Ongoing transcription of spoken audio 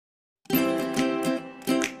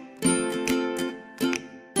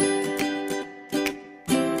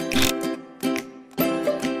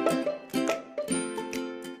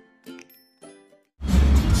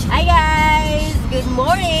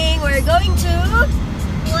We're going to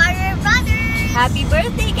Warner Brothers. Happy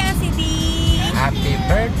birthday, Cassidy! Happy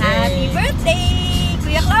birthday! Happy birthday!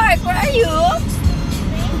 Kuya Clark, where are you?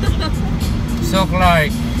 So Clark,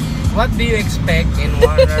 what do you expect in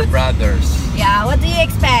Warner Brothers? Yeah, what do you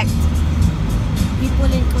expect? People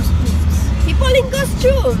in costumes. People in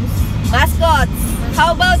costumes. Mascots.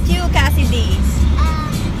 How about you, Cassidy?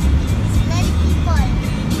 Many people.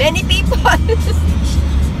 Many people.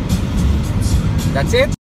 That's it?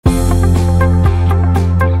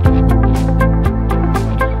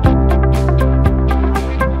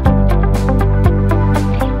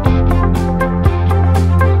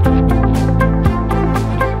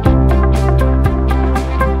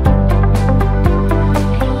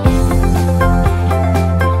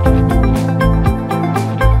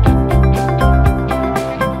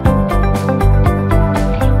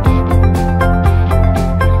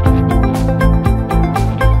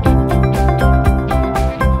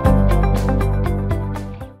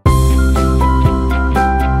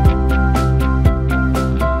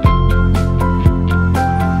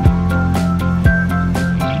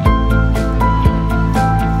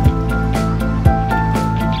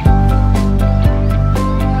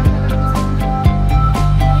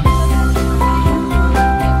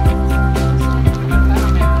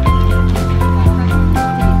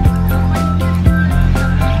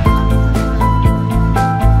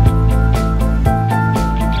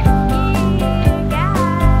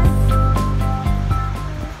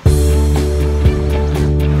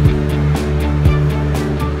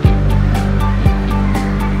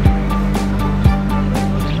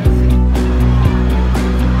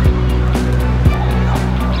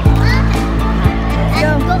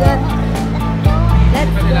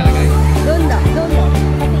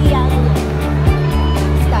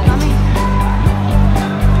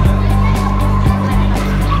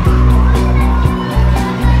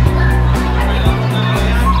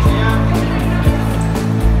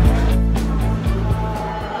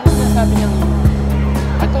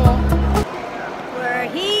 We're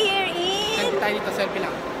here in... Selfie tayo dito, selfie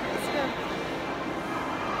lang.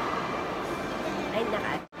 Ay,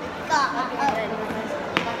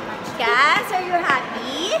 Cass, are you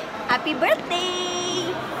happy? Happy birthday!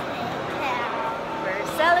 We're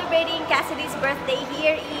celebrating Cassidy's birthday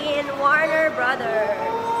here in Warner Brothers.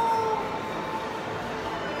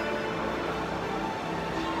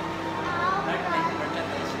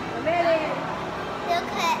 Look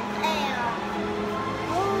at them.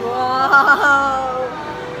 Wow!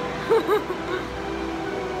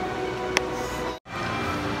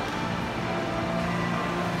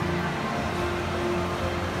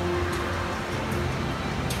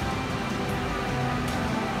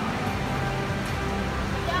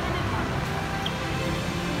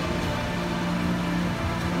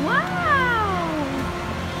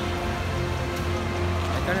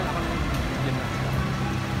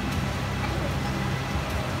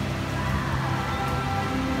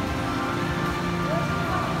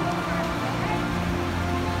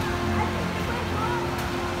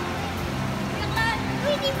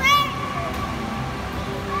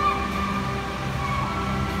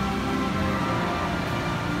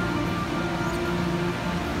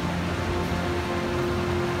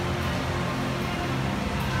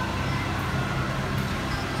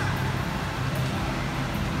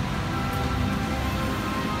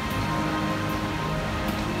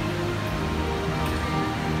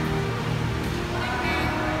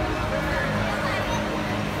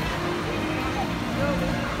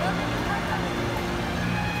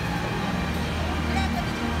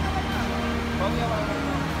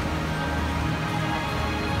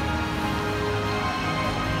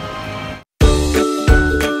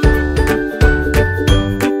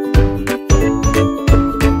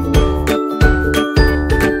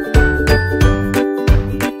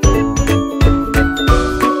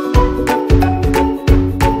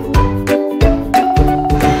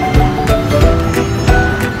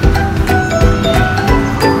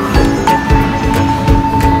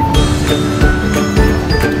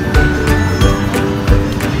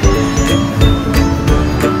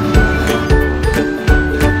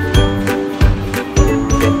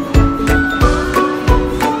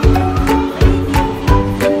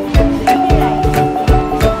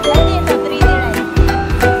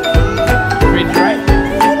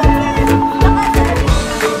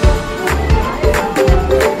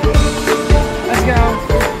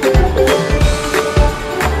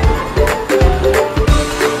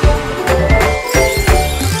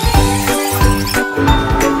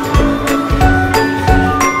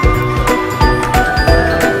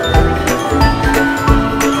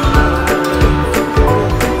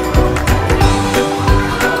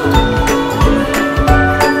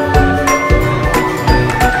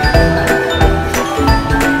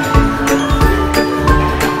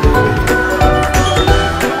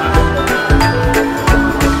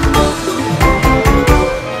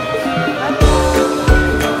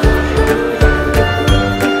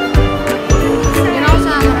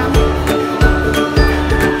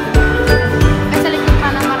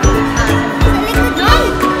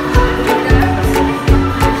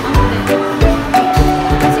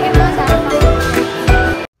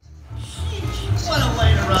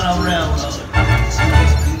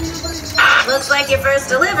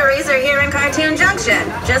 Franklin Junction.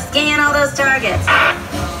 Just scan all those targets.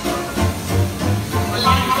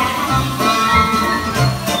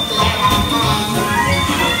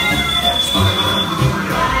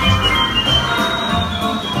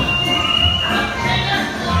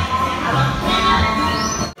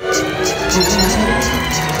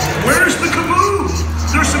 Where's the caboose?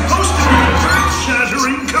 There's supposed to be a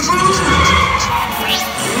earth-shattering caboose!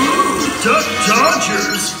 Ooh, Duck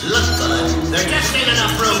Dodgers! Look good. There just ain't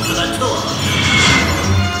enough room for the two of them.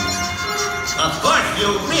 Of course you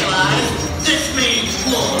realize this means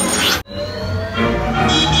war.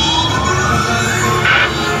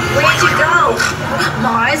 Where'd you go?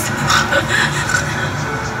 Mars?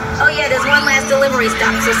 Oh yeah, there's one last delivery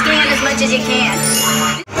stop, so scan as much as you can.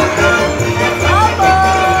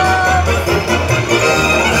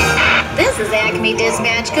 This is Acme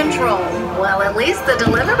Dispatch Control. Well, at least the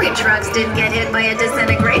delivery trucks didn't get hit by a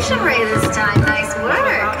disintegration ray this time. Nice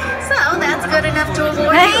work. So, that's good enough to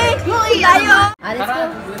avoid you. Tayo! Let's Tara,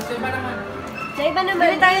 go. sa iba naman. Sa iba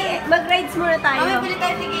naman, mag-rides muna tayo. Okay, pili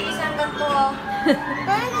tayo tigil isang ganito.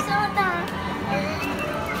 Parang gusto ko ta.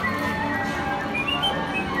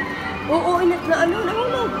 Oo, inat na ano,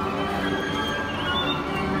 nahulog.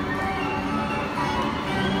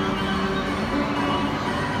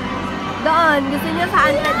 Doon, gusto niyo sa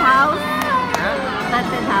haunted house?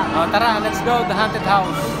 Haunted house. Oh, tara, let's go. The haunted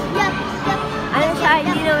house. Yep, yep. Ano siya,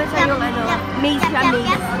 hindi naman siya yung ano, maze siya, maze.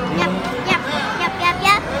 Yep, yep, yep, yep, yep,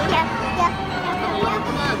 yep, yep, yep,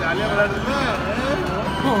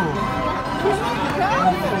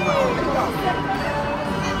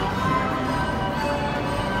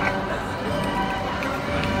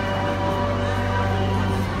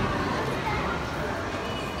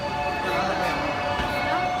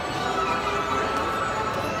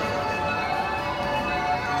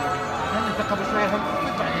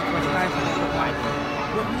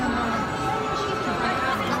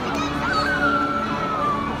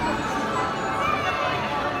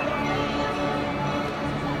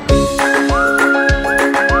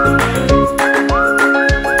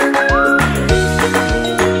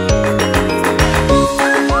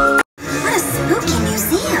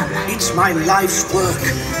 My life's work,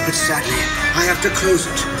 but sadly, I have to close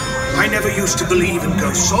it. I never used to believe in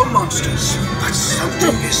ghosts or monsters, but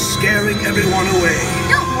something is scaring everyone away.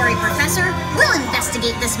 Don't worry, Professor. We'll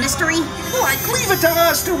investigate this mystery. Like, leave it to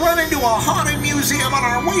us to run into a haunted museum on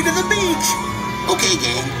our way to the beach. Okay,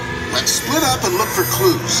 gang. Let's split up and look for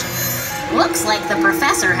clues. Looks like the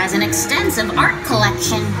Professor has an extensive art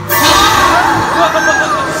collection.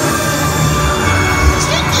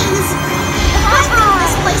 Chickies! I think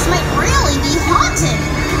this place might really be haunted.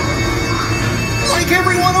 Like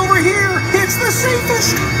everyone over here, it's the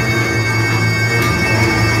safest.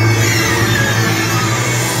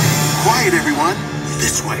 Quiet, everyone.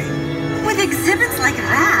 This way. With exhibits like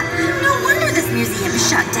that, no wonder this museum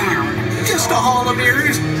shut down. Just a hall of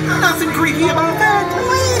mirrors. Nothing creepy about that.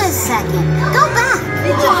 Wait a second. Go back.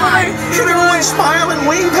 Why? Should everyone smile and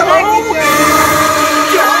wave hello?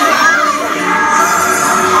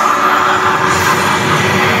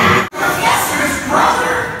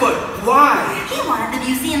 But why? He wanted the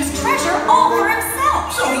museum's treasure all for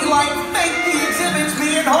himself. So you like fake the exhibits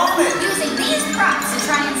being haunted? Using these props to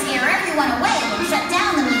try and scare everyone away and shut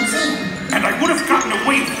down the museum. And I would have gotten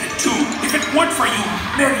away with it too if it weren't for you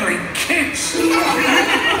meddling kids.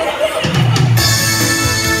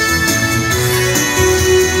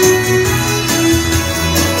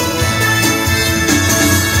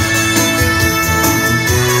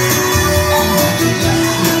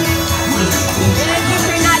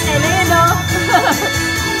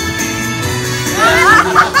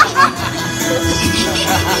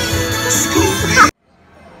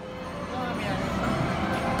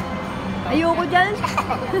 Ayoko dyan.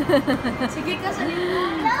 Sige ka,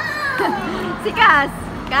 salita. Si Cass.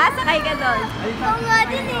 Cass, sakay ka doon. Oo nga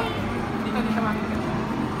din eh.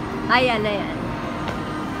 Ayan, ayan.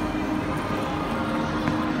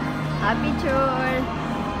 Picture.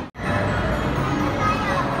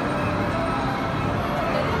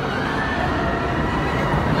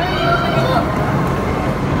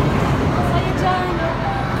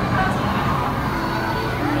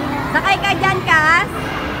 Sakay ka dyan, Cass.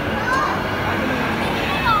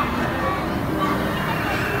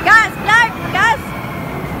 Cass, Clark, Cass.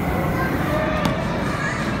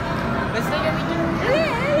 Basta gawin niyo.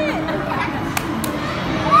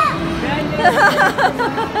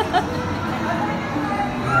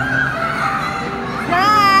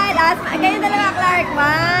 Nice! Kayo dalawa, Clark.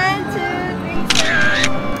 1, 2, 3.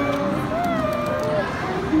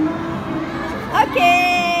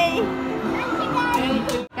 Okay.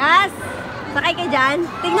 Cass, sakay ka dyan.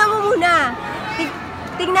 Tignan mo muna.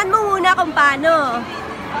 tingnan mo muna kung paano.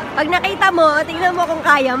 Pag nakita mo, tingnan mo kung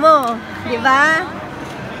kaya mo. Di ba?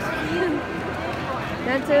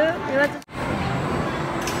 That's it.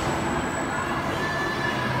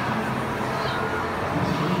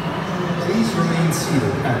 Please remain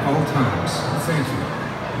seated at all times. Thank you.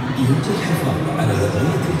 يرجى الحفاظ على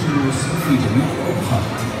وضعية الجلوس في جميع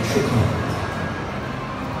الأوقات. شكرا.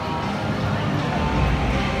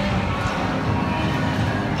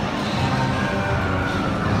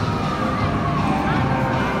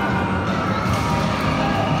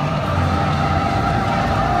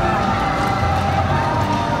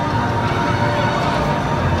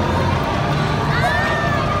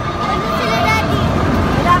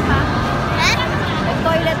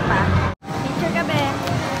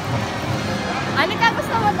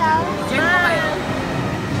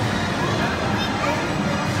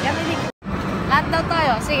 Lahat daw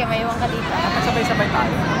tayo. Sige, may iwan ka dito. Sabay-sabay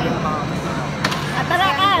tayo. At tara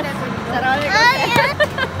ka! Sa roller coaster.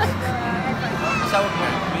 Sa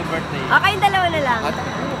may birthday. Okay, dalawa na lang.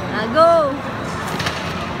 Go!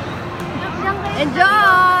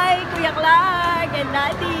 Enjoy! Kuya Clark and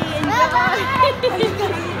Daddy! Enjoy!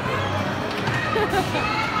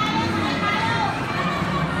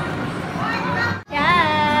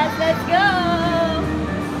 Yes! Let's go!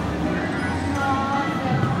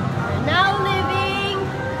 We're now leaving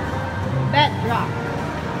Bedrock.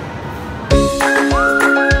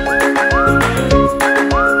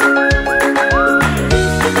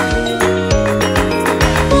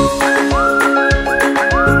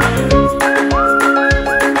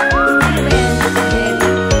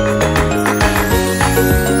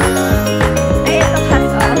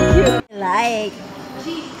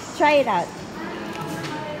 Try it out.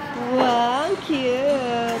 Wow,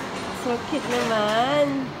 cute. So cute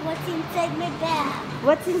naman. What's inside my bag?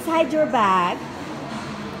 What's inside your bag?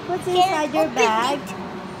 What's inside your bag?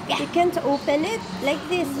 You can't open it like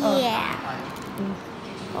this. Yeah.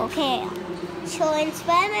 Okay. So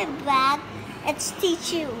inside my bag, it's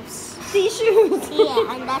tissues. Tissues.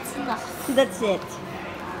 Yeah, and that's enough. That's it.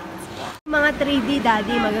 Mga 3D,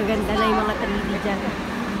 Daddy. Magaganda na yung mga 3D dyan.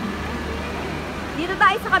 Dito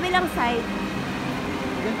tayo sa kabilang side.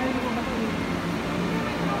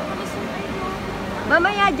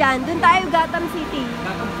 Mamaya dyan, dun tayo Gotham City.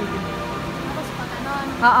 Tapos pa ganon.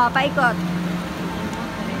 Oo, paikot.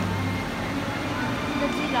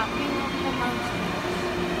 Godzilla, King of the Monsters.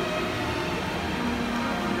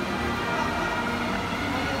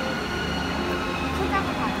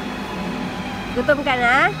 Gutom ka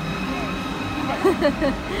na?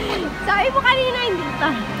 Sabi mo kanina hindi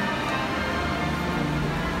pa.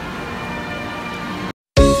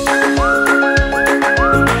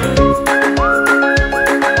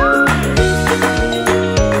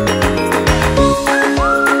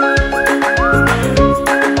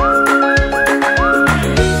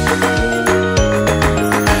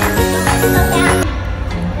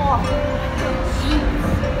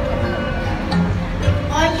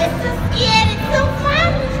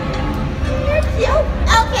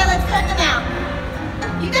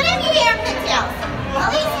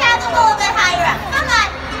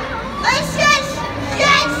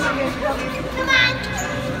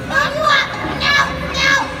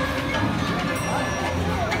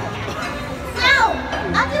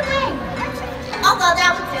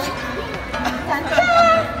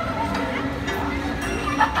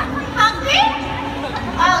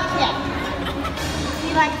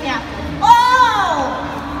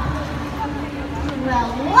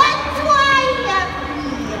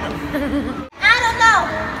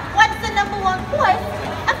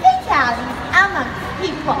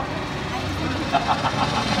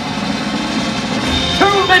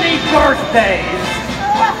 Too many birthdays!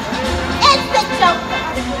 It's the Xoxo.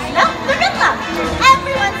 No, gorilla.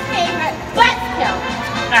 Everyone's favorite buzzkill.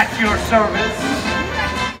 At your service.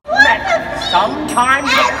 Sometimes.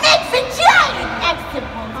 And makes a giant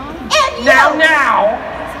explosion. And you. Now,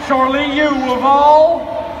 surely you of all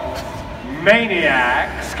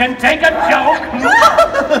maniacs can take a joke.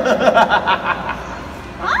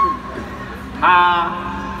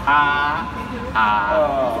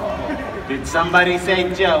 Did somebody say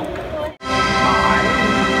joke?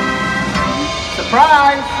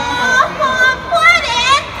 Surprise! Oh, Mom, what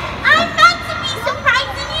it? I meant to be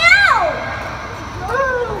surprising you.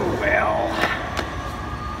 Well,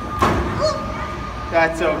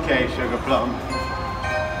 that's okay, Sugar Plum.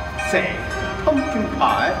 Say, pumpkin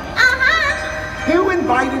pie. Who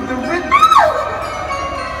invited the rich?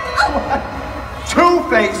 What?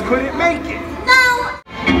 Two-Face couldn't make it. No.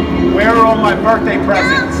 Where are all my birthday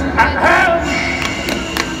presents?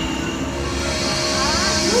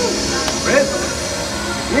 Really?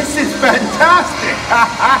 This is fantastic!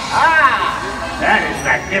 That is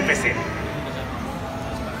magnificent.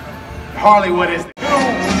 Hollywood is to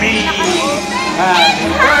me.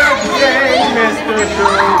 Happy birthday, Mr.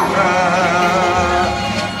 Sugar.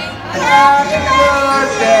 Happy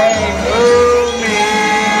birthday to me.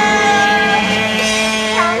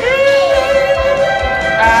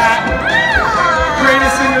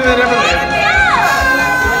 Greatest singer that ever lived.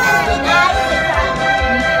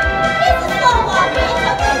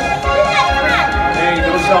 Hey,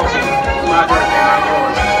 no selfies. It's my birthday, not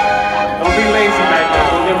yours. Don't be lazy back there.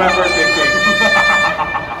 Don't get my birthday cake.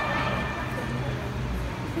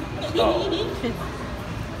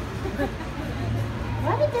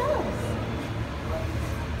 What it does?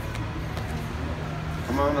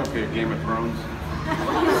 Come on up here, Game of Thrones.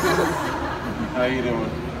 How you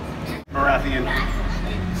doing? Marathian.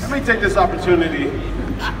 Let me take this opportunity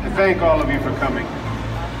to thank all of you for coming.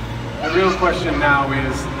 The real question now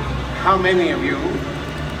is, how many of you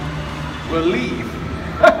will leave?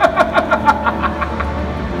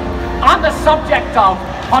 On the subject of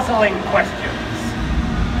puzzling questions,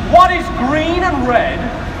 what is green and red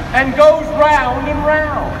and goes round and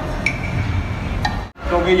round?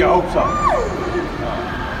 Don't get your hopes up.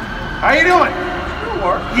 How you doing?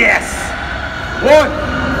 Yes. 1,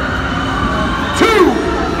 2.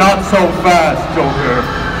 Not so fast, Joker.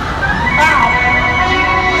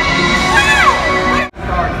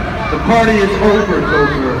 The party is over,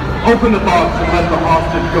 Joker. Open the box and let the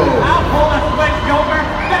hostage go. I'll pull a switch, Joker.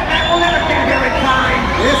 Batman will never get here in time.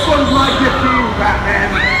 This one's my gift to you, Batman.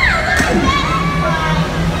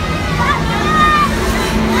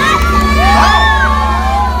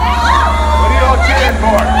 What are you all cheering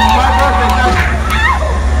for? It's my birthday now.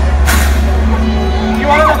 You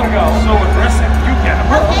want another go? So aggressive. You get him.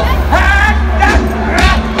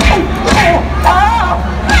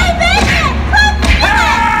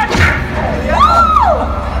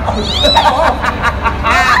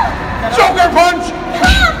 Joker punch!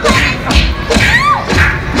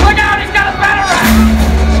 Look out, he's got a batarang!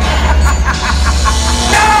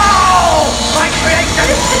 No! My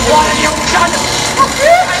creation! What have you done?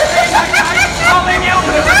 I'll leave you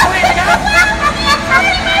to the cleaning up!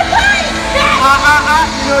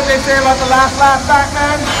 You know what they say about the last laugh,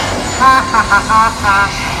 Batman? Ha ha ha ha ha.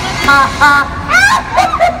 Ha ha.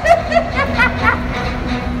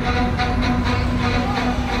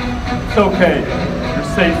 It's okay. You're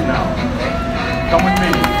safe now. Come with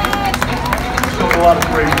me. You showed a lot of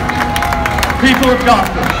bravery. People of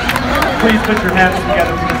Gotham, please put your hands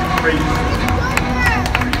together for this crazy.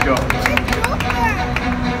 Here you go.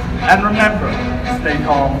 And remember, stay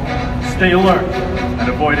calm, stay alert, and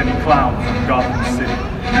avoid any clowns in Gotham City.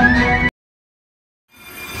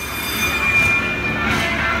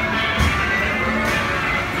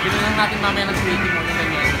 Bili lang natin mamaya ng sweetie mo na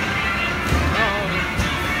ganyan.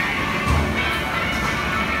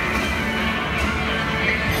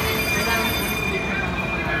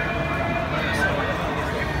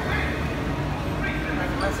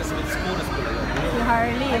 Si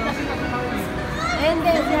Harley. And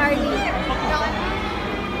then si Harley.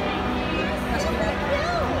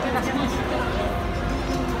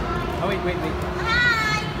 Oh, wait.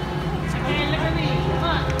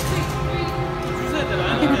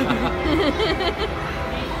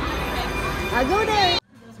 I'll go there.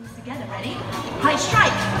 Together, ready? High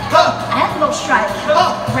strike. And low strike.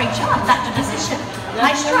 Great job, back to position.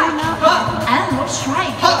 High strike. And low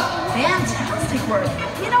strike. Fantastic work.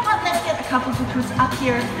 You know what? Let's get a couple of recruits up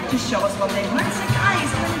here to show us what they've learned. So guys,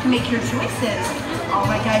 make your choices. All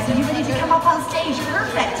right, guys, are you ready to come up on stage?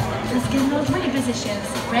 Perfect. Let's get in those ready positions.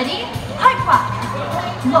 Ready? High block.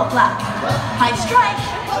 Low block. High strike.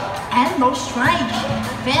 And low strike.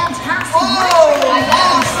 Fantastic work.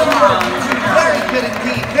 Awesome! Very good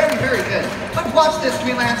indeed. Very, very good. But watch this,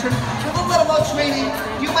 Green Lantern. With a little more training,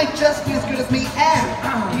 you might just be as good as me and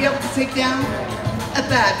be able to take down a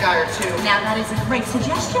bad guy or two. Now that is a great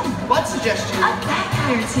suggestion. What suggestion? A bad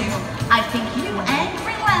guy or two. I think you and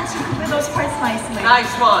Green Lantern could play those parts nicely.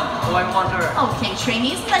 Nice one. Oh, I wonder. Okay,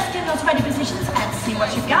 trainees, let's get in those ready positions and see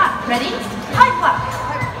what you've got. Ready? High block.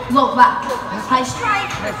 Low block. High strike.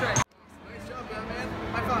 Nice job, man.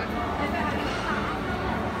 High five.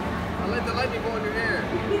 I'll let the lightning go in your hair.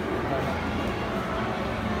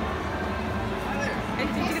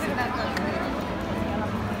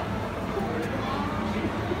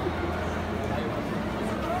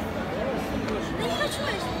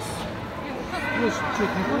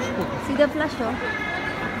 See the flash, oh.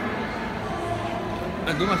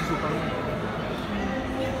 Nandun nga si Superman.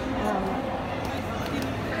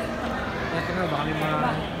 Ito na, baka may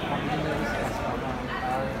mga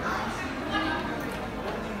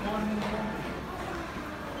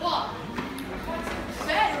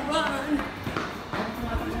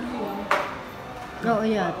Oo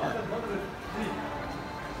yata.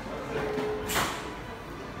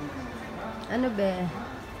 Ano be?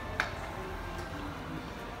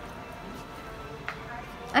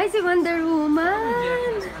 Ay, si Wonder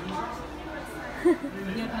Woman!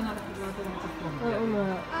 Oo nga.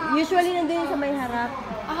 Usually nandun yun sa may harap.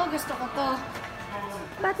 Ako gusto ko to.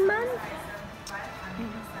 Batman?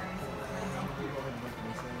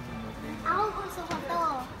 Ako gusto ko to.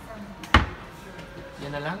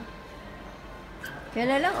 Yan na lang? Yan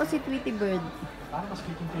na lang o si Tweety Bird? Parang mas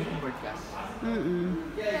cute yung Tweety Bird ka.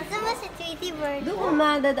 Nasa ba si Tweety Bird? Doon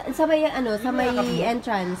sa may ano, sa may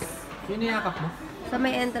entrance. Sino yakap mo? Sa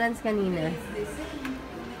may entrance kanina.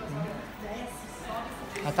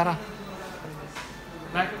 Ah, tara.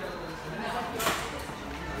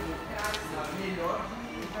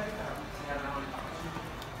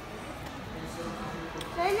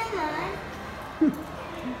 Saan naman?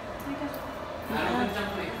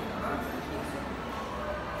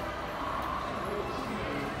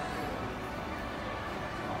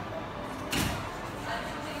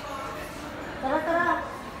 Tara, tara!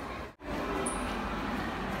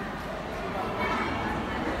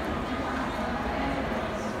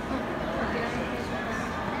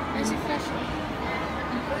 Nasa fresh.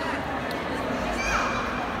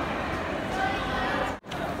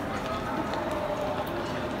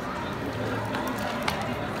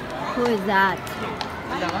 Who is that?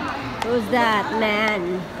 Who's that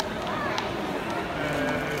man?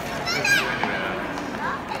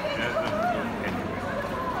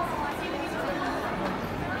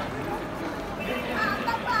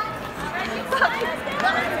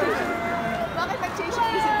 Bakit nag-change yung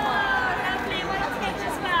visit mo? Lovely, walang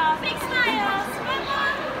sketches pa. Big smiles!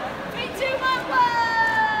 3, 2, 1,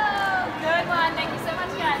 wow! Good one, thank you so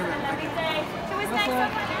much guys. Have a lovely day. Who is next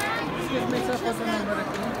on my hand? Excuse me, sa photo number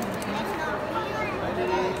ako.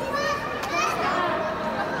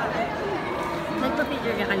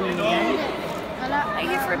 Nagpa-picture ka kanina yan? Are you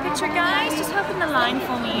here for a picture, guys? Just hop in the line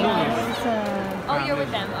for me. Oh, you're with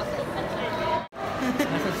them. Okay.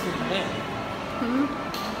 Nasa super.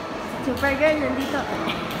 Supergirl, nandito.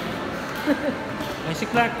 Ay, si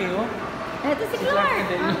Clark eh, oh. Ito si Clark.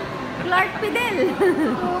 Clark Fidel.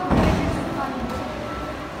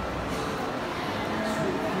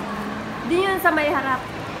 Di yun sa may harap.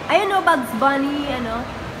 Ayun o, Bugs Bunny, ano.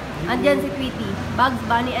 Andyan si Tweety. Bugs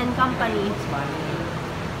Bunny and Company.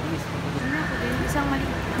 Isang mali.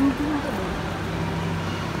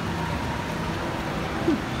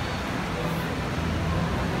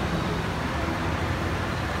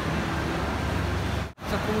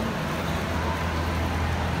 Sa pool.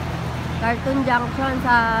 Cartoon Junction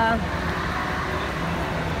sa...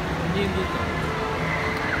 Hindi yun dito.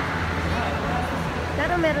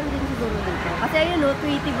 Pero meron din siguro dito. Kasi ayun o,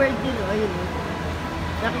 Tweety Bird din o. Ayun o.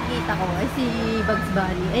 Nakikita ko. Ay, si Bugs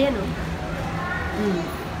Bunny. Ayan o.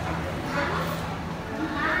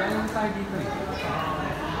 Kaya lang tayo dito eh.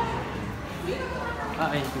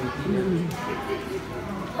 Ah, ay, Tweety.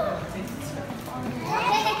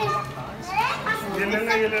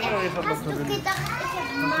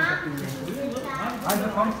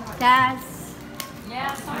 Cass.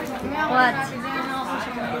 What?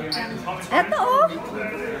 Eto oh.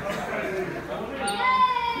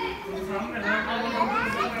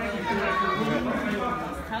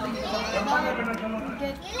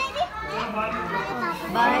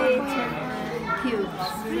 Buy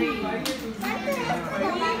cubes. Free.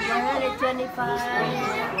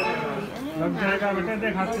 125. लग जाएगा बेटा,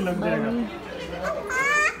 देख हाथ से लग जाएगा.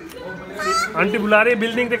 आंटी बुला रही है,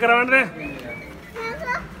 बिल्डिंग पे करवान रहे.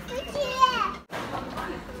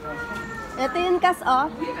 Ito yun, Cass, oh.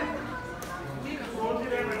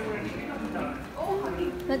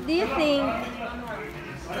 What do you think?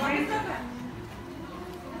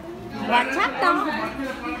 What's up, Doc?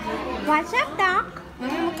 What's up, Doc?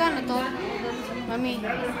 Mami, magkano to? Mami,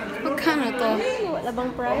 magkano to? Wala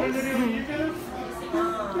bang price?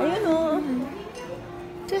 Ayun, oh.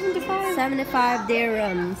 75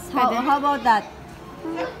 dirhams. How about that?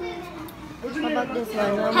 How about this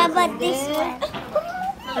one? How about this one?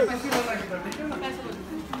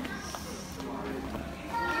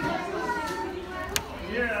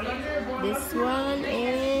 This one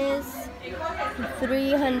is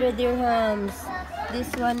 300 dirhams. This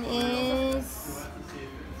one is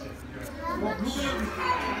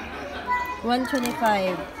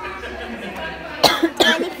 125.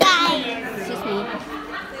 25. Excuse me.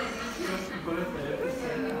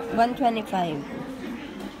 125.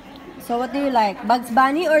 So what do you like? Bugs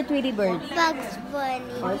Bunny or Tweety Bird? Bugs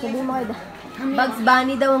Bunny. Oh, sabihin mo kay Bugs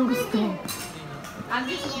Bunny daw ang gusto.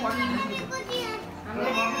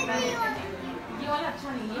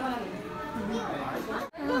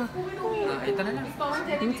 Ito na lang.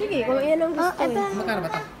 Sige, kung iyan ang gusto eh. Magkano ba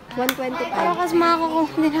ito? 125. Para kasi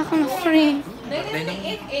makakukuha din ako ng free.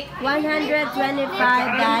 125,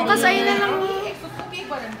 Daddy. Kasi ayun na lang.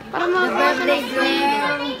 Para The makakuha birthday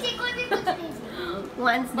girl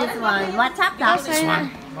wants this one. What's up, Doc? This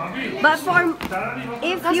one. But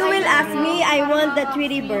if you will ask me, I want the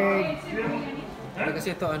Tweety bird.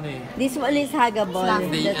 Kasi ito ano eh. This one is huggable.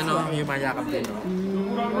 Hindi, That's ano, why. yung mayakap din.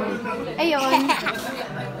 Ayun.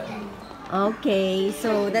 Okay,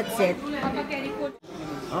 so that's it.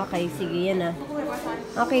 Okay, sige, yan na.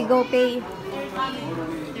 Okay, go pay.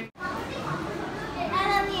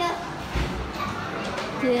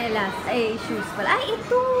 Chinelas. Ay, shoes pala. Ay,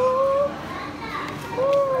 ito!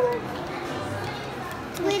 Oh.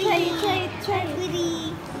 Tweety. Try.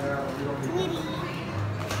 Tweety. Tweety.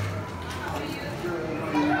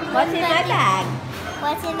 What's in my bag?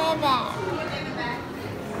 What's in my bag?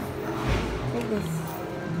 Like this.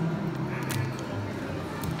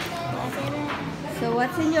 What's in it? So,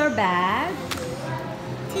 what's in your bag?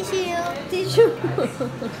 Tissue. Tissue.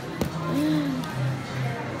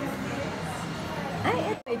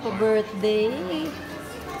 Ay, ito pa birthday.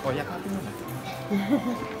 Oh, yakapin mo na.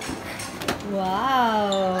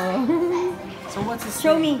 Wow. So what's this?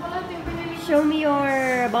 Show me. Show me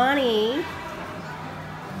your bunny.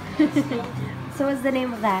 So what's the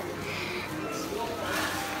name of that?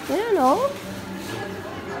 I don't know.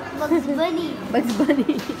 Bugs Bunny. Bugs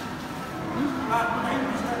Bunny.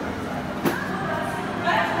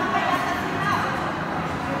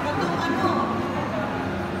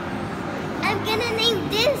 I'm gonna name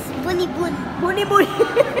this Bunny Bun. Bunny Bunny.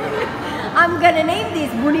 I'm gonna name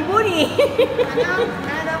this Bunny Bunny.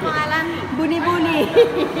 Ano daw pangalan? Bunny Bunny.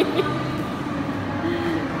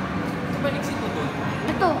 Baliksin mo doon.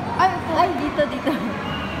 Ito. Ay, dito.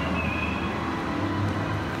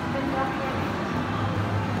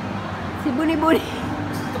 Si Bunny Bunny.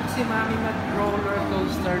 Gusto ko si Mami mag-roller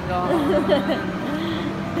coaster doon.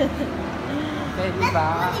 Pwede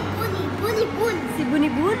ba? Bunny Bun. Si Bunny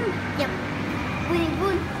Bun. Yep. Bunny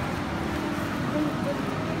Bun.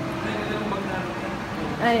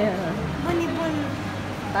 Ay, Bunny Bun.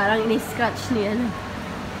 parang ini-scratch niya.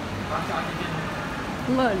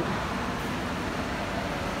 Well.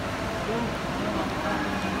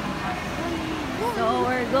 So,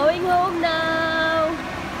 we're going home now.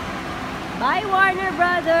 Bye, Warner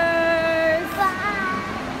Brothers. Bye.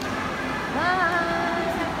 Bye.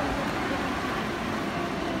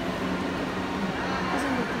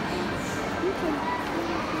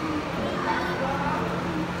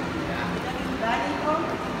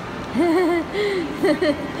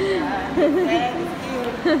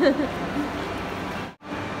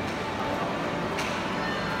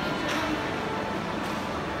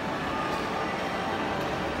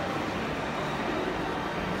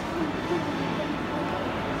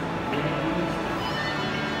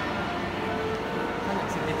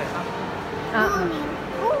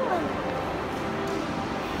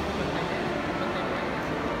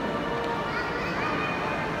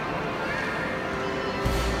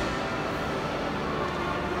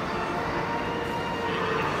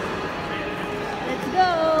 Let's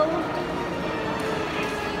go.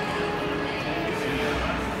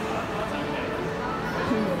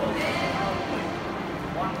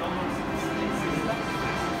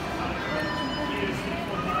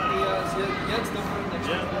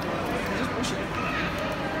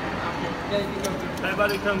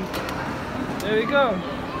 Everybody come. There we go.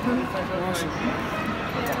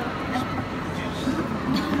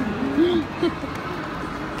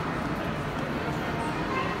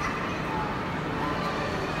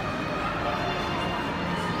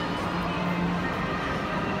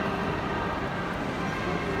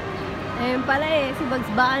 Ayun pala eh, si Bugs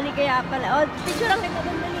Bunny kaya pala. Oh, picture lang kita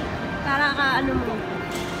doon dali. Para ka ano mo.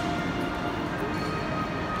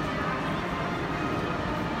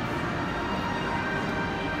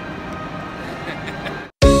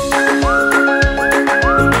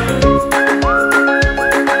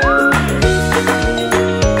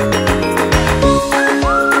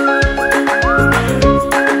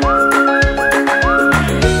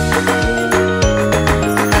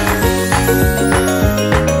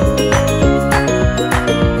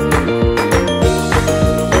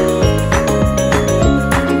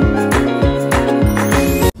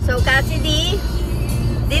 Cassidy,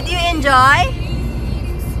 did you enjoy?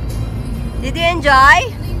 Did you enjoy?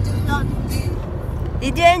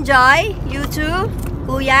 Did you enjoy? You too?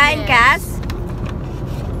 Kuya and Cass?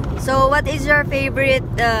 So what is your favorite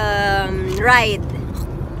ride?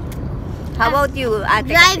 How about you, Ate?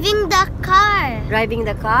 Driving the car. Driving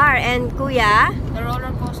the car. And Kuya? The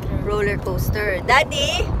roller coaster. roller coaster.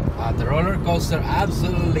 Daddy? The roller coaster,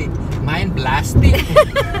 absolutely mind-blasting.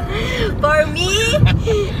 For me,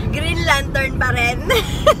 Green Lantern pa rin.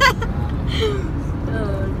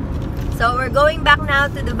 So we're going back now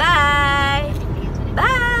to Dubai.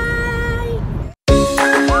 Bye!